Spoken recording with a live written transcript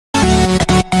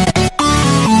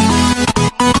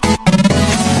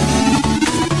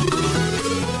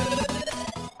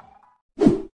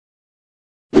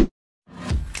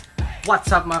What's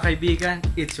up mga kaibigan?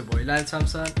 It's your boy Lal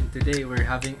Samson and today we're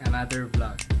having another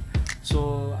vlog.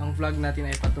 So, ang vlog natin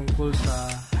ay patungkol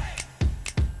sa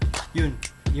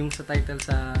yung sa title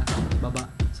sa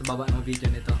baba ng video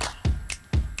nito.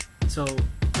 So,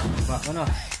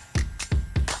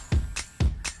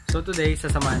 So today,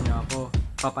 sasamahan nyo ako.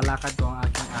 Papalakad ko ang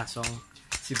aking asong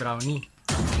si Browny.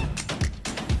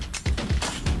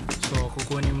 So,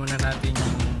 kukunin muna natin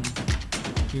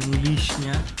yung leash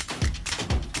niya.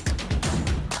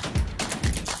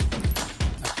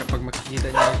 At kapag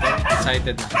makikita niyo ito,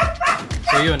 excited na.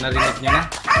 So yun, narinig niyo na.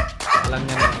 Alam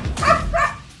niyo na.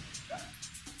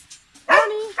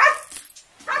 Browny!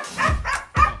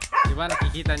 Oh, diba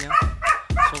nakikita niyo?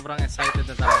 Sobrang excited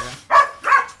na talaga.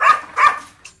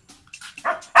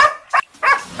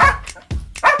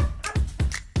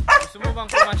 Gusto mo bang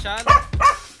pumasyal?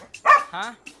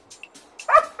 Ha?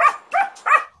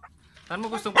 Saan mo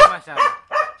gustong pumasyal?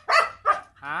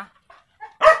 Ha?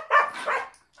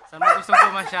 Saan mo gustong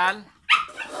pumasyal?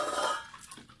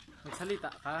 Magsalita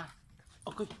ka.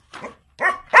 Okay.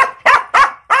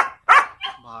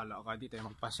 Bahala ka, di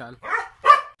tayo magpasyal.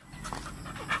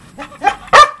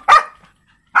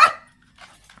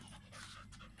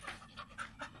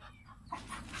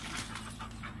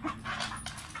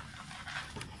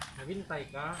 Naghintay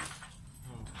ka.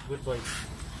 Good boy.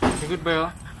 Good boy,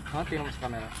 oh. Ha? Tingnan mo sa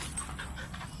camera.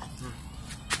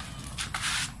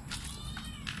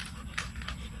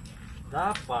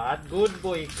 Dapat good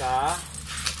boy ka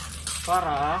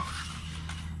para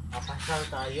mapasyal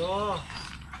tayo.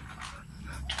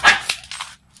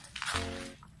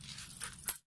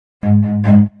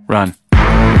 Run.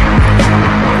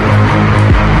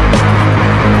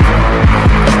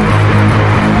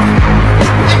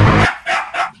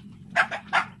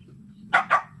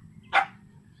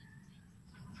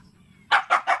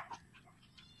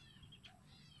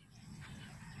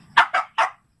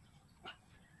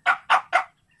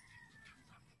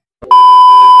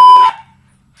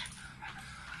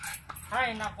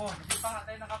 Ay nako, hindi pa nga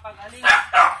tayo nakapag-alis.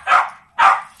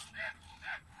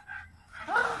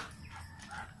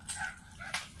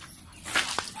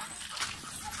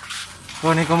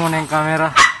 Kunin ko muna yung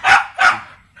camera.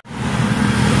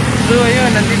 So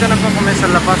ayun, nandito na po kami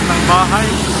sa labas ng bahay.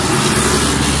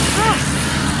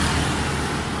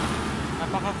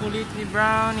 Napakakulit ni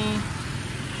Browny.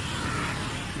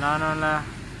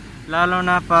 Lalo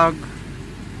na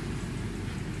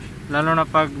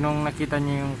pag nung nakita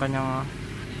niyo yung kanyang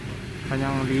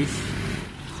leash.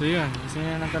 So yun, gusto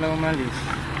niya na talagang malis.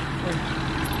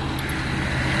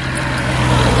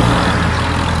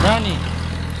 Browny,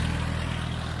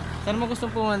 saan mo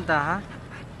gustong pumunta, ha?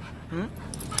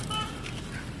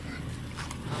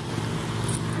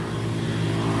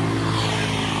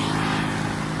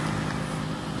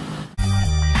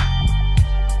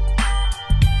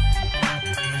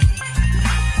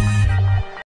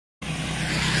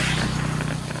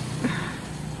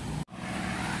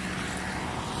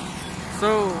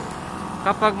 So,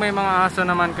 kapag may mga aso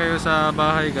naman kayo sa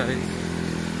bahay guys,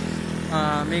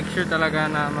 make sure talaga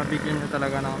na mabigyan nyo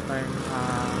talaga ng time.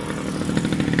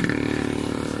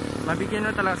 Mabigyan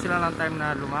nyo talaga sila ng time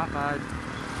na lumakad.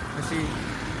 Kasi,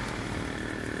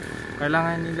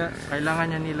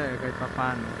 kailangan niya nila kahit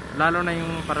paano. Lalo na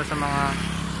yung para sa mga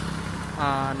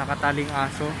nakataling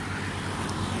aso.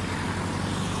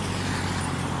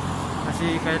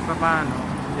 Kasi kahit paano,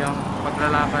 yung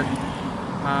paglalakad,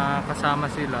 kasama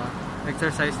sila,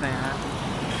 exercise na yan.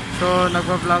 So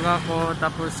nagpa-vlog ako,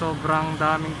 tapos sobrang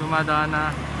daming dumadaan na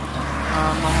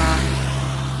mga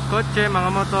kotse, mga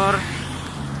motor.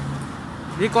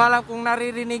 Di ko alam kung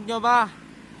naririnig nyo ba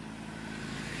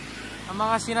ang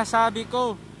mga sinasabi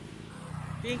ko.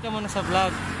 Tingin ka muna sa vlog.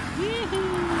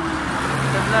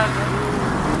 Sa vlog.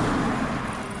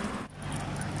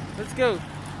 Let's go.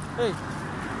 Hey.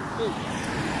 Hey.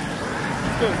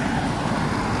 Let's go.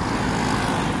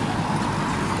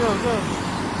 Go.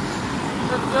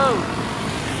 Let's go.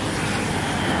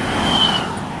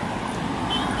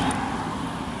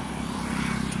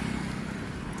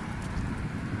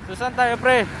 So saan tayo,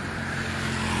 pre?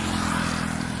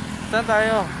 Saan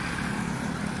tayo?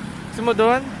 Gusto mo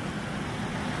doon?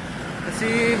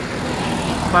 Kasi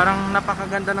parang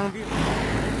napakaganda ng view.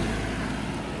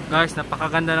 Guys,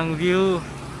 napakaganda ng view.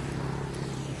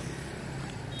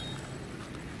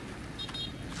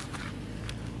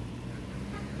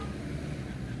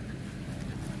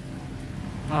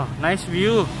 Oh, nice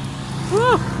view.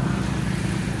 Woo!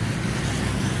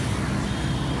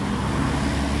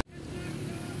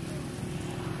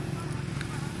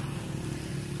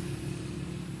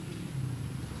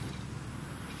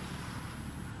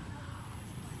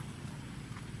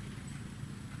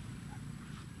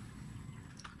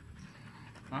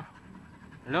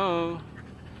 Hello?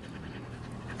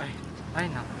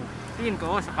 Ay naku. Tingin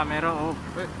ko sa camera oh.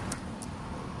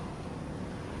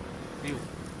 Ayun.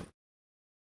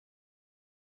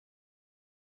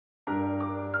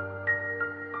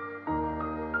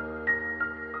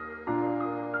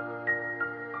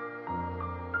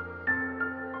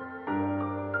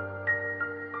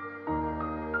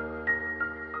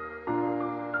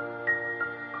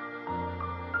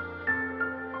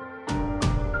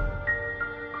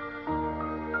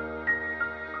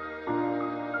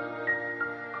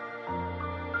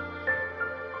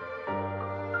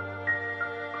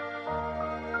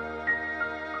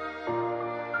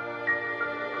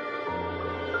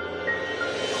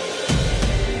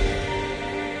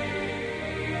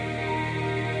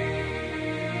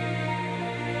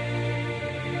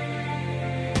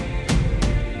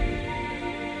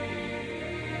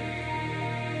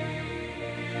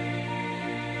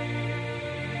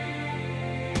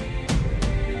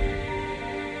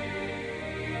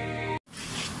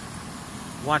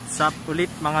 What's up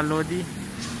ulit mga Lodi?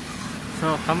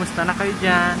 So, kamusta na kayo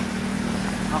dyan?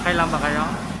 Okay lang ba kayo?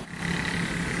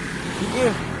 Sige.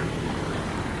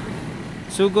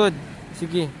 Sugod.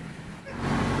 Sige.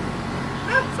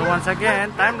 So once again,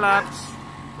 time lapse.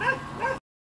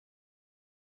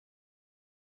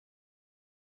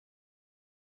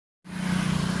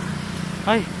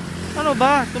 Ay, ano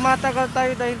ba? Tumatagal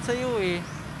tayo dahil sa iyo eh.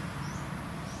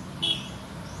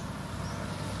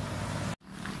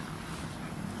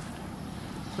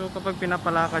 So kapag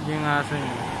pinapalakad yung aso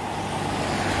nyo,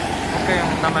 okay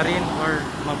yung tamarin or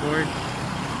maboard,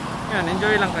 yan,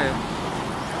 enjoy lang kayo.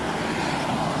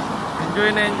 Enjoy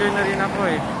na rin ako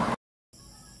eh.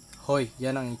 Hoy,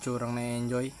 yan ang itsurang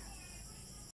na-enjoy.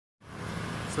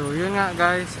 So yun nga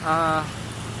guys,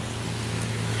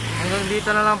 hanggang dito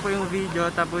na lang po yung video,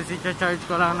 tapos i-charge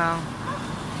ko lang ng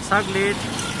saglit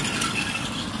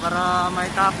para may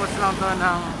tapos lang to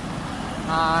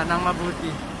ng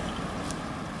mabuti.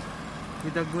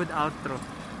 With a good outro.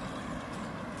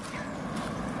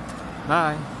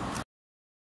 Bye.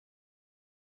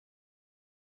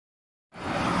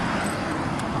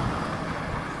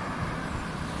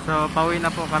 So pauwi na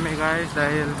po kami guys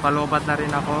dahil palobat na rin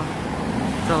ako.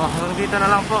 So hanggang dito na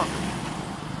lang po.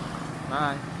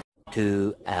 Bye.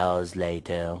 2 hours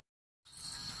later.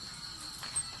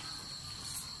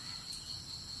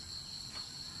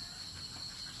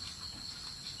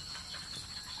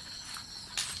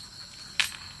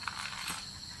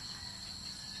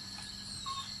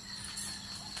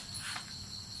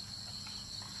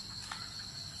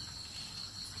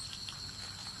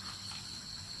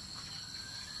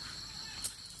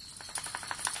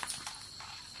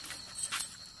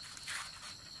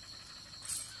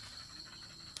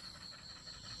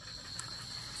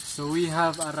 So we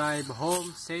have arrived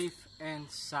home safe and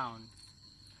sound.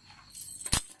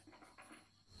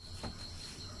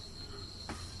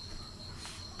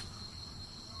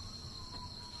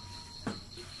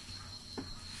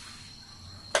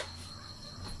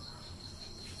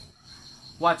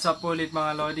 What's up ulit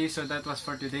mga Lodi? So that was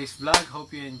for today's vlog.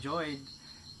 Hope you enjoyed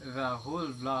the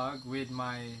whole vlog with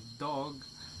my dog,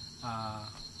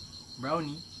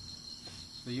 Browny.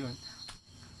 So yun.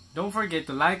 Don't forget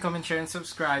to like, comment, share, and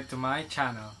subscribe to my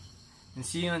channel. And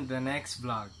see you in the next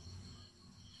vlog.